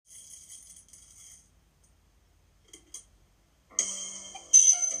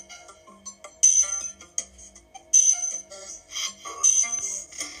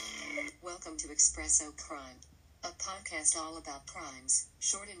Espresso Crime, a podcast all about crimes,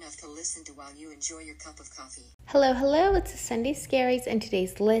 short enough to listen to while you enjoy your cup of coffee. Hello, it's the Sunday Scaries, and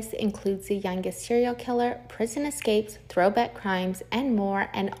today's list includes the youngest serial killer, prison escapes, throwback crimes, and more,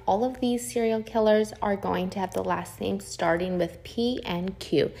 and all of these serial killers are going to have the last name starting with P and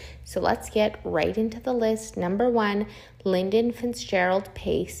Q. So let's get right into the list. Number 1, Lyndon Fitzgerald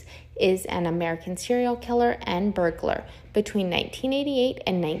Pace is an American serial killer and burglar. Between 1988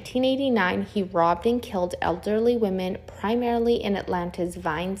 and 1989, he robbed and killed elderly women, primarily in Atlanta's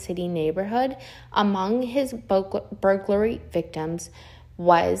Vine City neighborhood. Among his burglary victims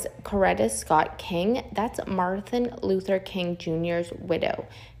was Coretta Scott King. That's Martin Luther King Jr.'s widow.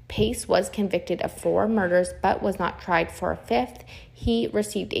 Pace was convicted of 4 murders but was not tried for a 5th. He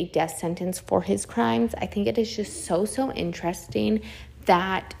received a death sentence for his crimes. I think it is just so interesting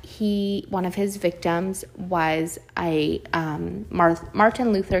that one of his victims was a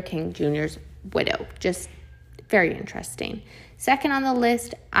Martin Luther King Jr.'s widow. Just very interesting. Second on the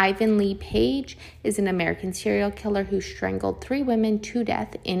list, Ivan Lee Page is an American serial killer who strangled 3 women to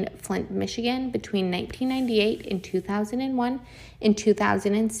death in Flint, Michigan between 1998 and 2001. In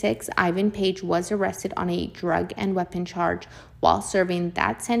 2006, Ivan Page was arrested on a drug and weapon charge. While serving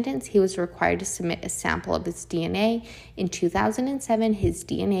that sentence, he was required to submit a sample of his DNA. In 2007, his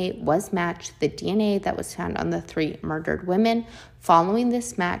DNA was matched the DNA that was found on the 3 murdered women. Following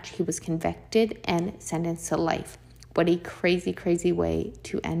this match, he was convicted and sentenced to life. What a crazy way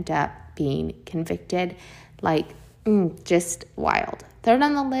to end up being convicted. Just wild. Third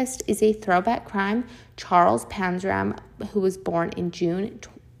on the list is a throwback crime. Charles Panzram, who was born in June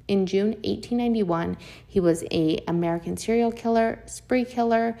 1891. He was an American serial killer, spree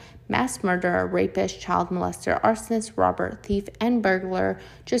killer, mass murderer, rapist, child molester, arsonist, robber, thief, and burglar.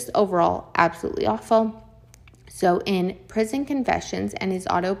 Just overall absolutely awful. So in Prison Confessions and his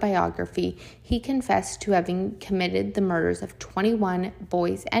autobiography, he confessed to having committed the murders of 21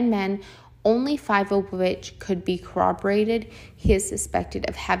 boys and men, only 5 of which could be corroborated. He is suspected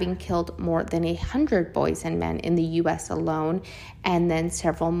of having killed more than 100 boys and men in the U.S. alone, and then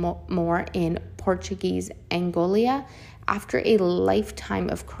several more in Portuguese Angola. After a lifetime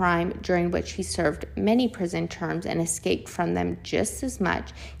of crime during which he served many prison terms and escaped from them just as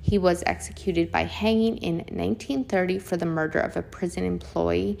much, he was executed by hanging in 1930 for the murder of a prison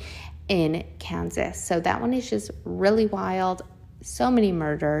employee in Kansas. So that one is just really wild. So many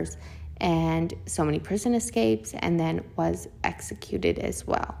murders and so many prison escapes, and then was executed as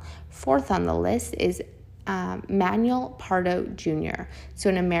well. Fourth on the list is Manuel Pardo Jr., so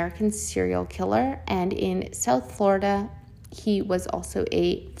an American serial killer, and in South Florida, he was also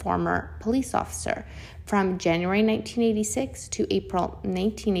a former police officer. From January 1986 to April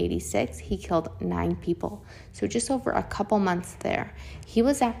 1986, he killed 9 people, so just over a couple months there. He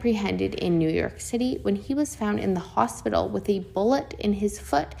was apprehended in New York City when he was found in the hospital with a bullet in his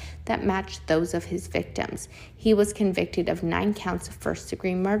foot that matched those of his victims. He was convicted of 9 counts of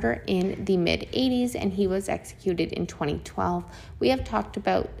first-degree murder in the mid-'80s, and he was executed in 2012. We have talked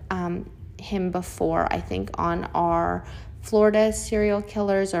about him before, I think, on our Florida serial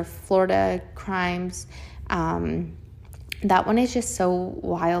killers or Florida crimes. That one is just so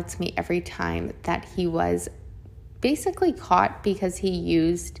wild to me every time that he was basically caught because he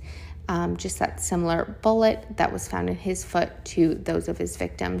used just that similar bullet that was found in his foot to those of his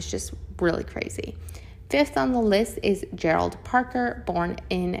victims. Just really crazy. Fifth on the list is Gerald Parker, born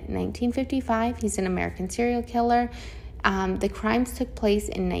in 1955. He's an American serial killer. The crimes took place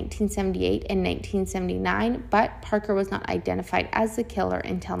in 1978 and 1979, but Parker was not identified as the killer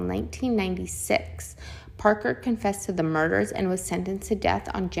until 1996. Parker confessed to the murders and was sentenced to death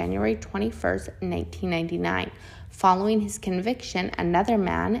on January 21st, 1999. Following his conviction, another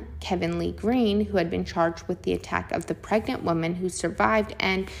man, Kevin Lee Green, who had been charged with the attack of the pregnant woman who survived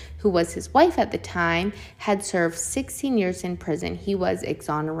and who was his wife at the time, had served 16 years in prison. He was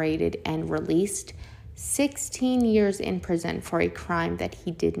exonerated and released. 16 years in prison for a crime that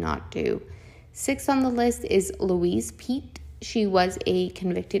he did not do. Sixth on the list is Louise Pete. She was a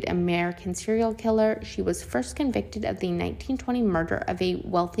convicted American serial killer. She was first convicted of the 1920 murder of a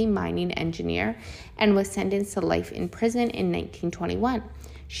wealthy mining engineer and was sentenced to life in prison in 1921.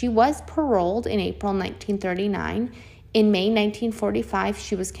 She was paroled in April 1939. In May 1945,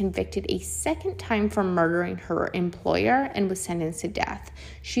 she was convicted a second time for murdering her employer and was sentenced to death.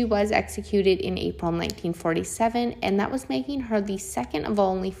 She was executed in April 1947, and that was making her the second of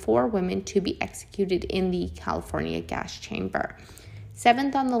only 4 women to be executed in the California gas chamber.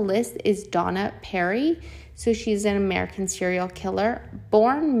 7th on the list is Donna Perry. So she's an American serial killer.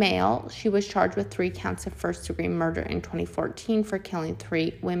 Born male, she was charged with 3 counts of first-degree murder in 2014 for killing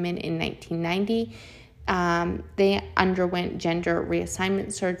 3 women in 1990. They underwent gender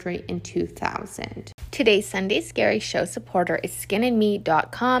reassignment surgery in 2000. Today's Sunday Scary Show supporter is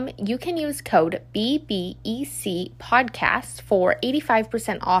skinandme.com. You can use code BBEC podcast for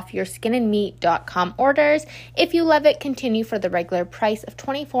 85% off your skinandme.com orders. If you love it, continue for the regular price of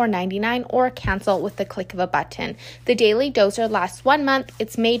 $24.99 or cancel with the click of a button. The Daily Doser lasts 1 month.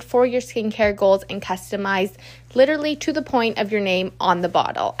 It's made for your skincare goals and customized literally to the point of your name on the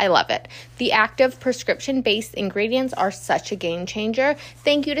bottle. I love it. The active prescription-based ingredients are such a game changer.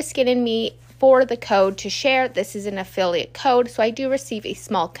 Thank you to Skin and Me for the code to share. This is an affiliate code, so I do receive a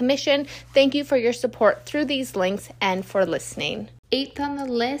small commission. Thank you for your support through these links and for listening. 8th on the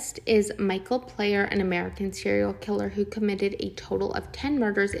list is Michael Player, an American serial killer who committed a total of 10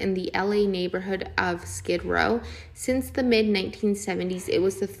 murders in the LA neighborhood of Skid Row. Since the mid-1970s, it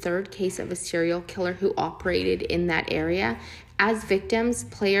was the 3rd case of a serial killer who operated in that area. As victims,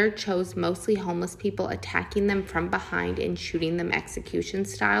 Player chose mostly homeless people, attacking them from behind and shooting them execution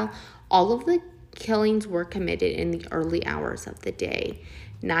style. All of the killings were committed in the early hours of the day.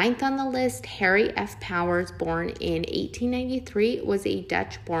 9th on the list, Harry F. Powers, born in 1893, was a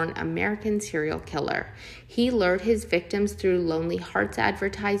Dutch-born American serial killer. He lured his victims through Lonely Hearts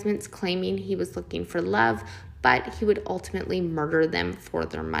advertisements, claiming he was looking for love, but he would ultimately murder them for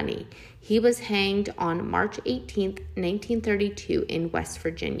their money. He was hanged on March 18, 1932 in West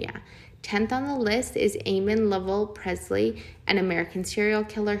Virginia. 10th on the list is Eamon Lovell Presley, an American serial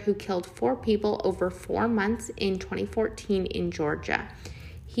killer who killed 4 people over 4 months in 2014 in Georgia.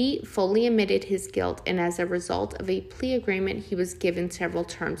 He fully admitted his guilt, and as a result of a plea agreement, he was given several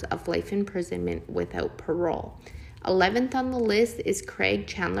terms of life imprisonment without parole. 11th on the list is Craig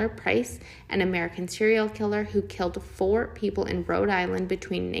Chandler Price, an American serial killer who killed 4 people in Rhode Island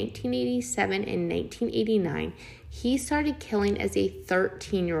between 1987 and 1989. He started killing as a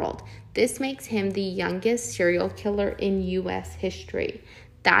 13-year-old. This makes him the youngest serial killer in U.S. history.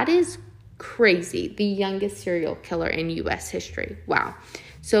 That is crazy. The youngest serial killer in U.S. history. Wow.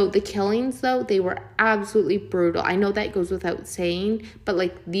 So the killings, though, they were absolutely brutal. I know that goes without saying,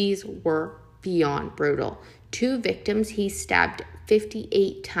 but these were beyond brutal. 2 victims he stabbed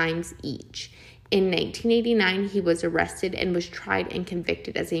 58 times each. In 1989, he was arrested and was tried and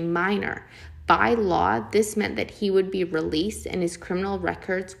convicted as a minor. By law, this meant that he would be released and his criminal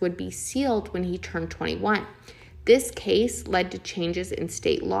records would be sealed when he turned 21. This case led to changes in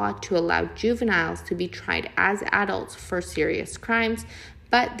state law to allow juveniles to be tried as adults for serious crimes,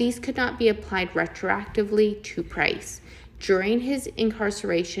 but these could not be applied retroactively to Price. During his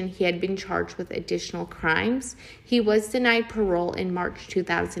incarceration, he had been charged with additional crimes. He was denied parole in March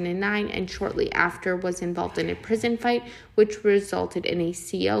 2009 and shortly after was involved in a prison fight, which resulted in a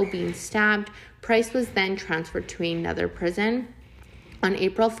CO being stabbed. Price was then transferred to another prison. On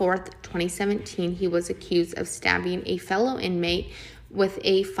April 4th, 2017, he was accused of stabbing a fellow inmate with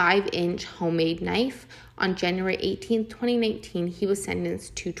a 5-inch homemade knife. On January 18, 2019, he was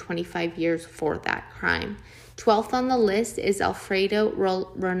sentenced to 25 years for that crime. 12th on the list is Alfredo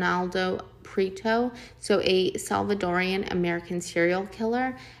Ronaldo Prieto, a Salvadorian American serial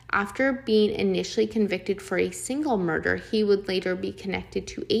killer. After being initially convicted for a single murder, he would later be connected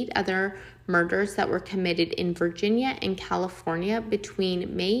to 8 other murders that were committed in Virginia and California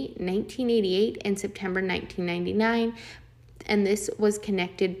between May 1988 and September 1999. And this was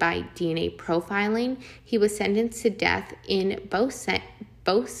connected by DNA profiling. He was sentenced to death in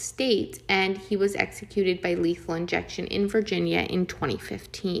both states, and he was executed by lethal injection in Virginia in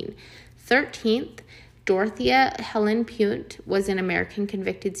 2015. 13th, Dorothea Helen Puente was an American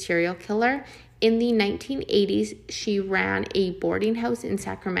convicted serial killer. In the 1980s, she ran a boarding house in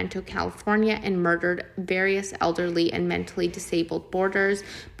Sacramento, California, and murdered various elderly and mentally disabled boarders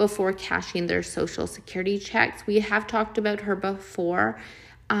before cashing their Social Security checks. We have talked about her before,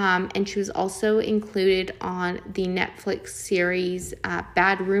 and she was also included on the Netflix series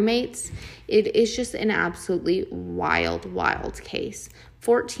Bad Roommates. It is just an absolutely wild case.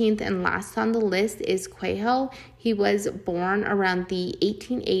 14th and last on the list is Quejo. He was born around the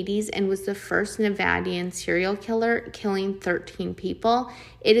 1880s and was the first Nevadian serial killer, killing 13 people.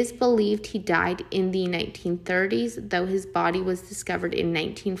 It is believed he died in the 1930s, though his body was discovered in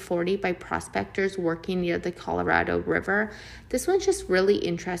 1940 by prospectors working near the Colorado River. This one's just really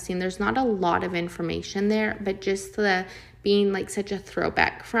interesting. There's not a lot of information there, but just the being like such a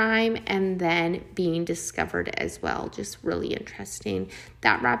throwback crime and then being discovered as well. Just really interesting.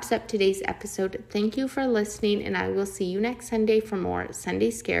 That wraps up today's episode. Thank you for listening, and I will see you next Sunday for more Sunday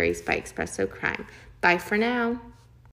Scaries by Espresso Crime. Bye for now.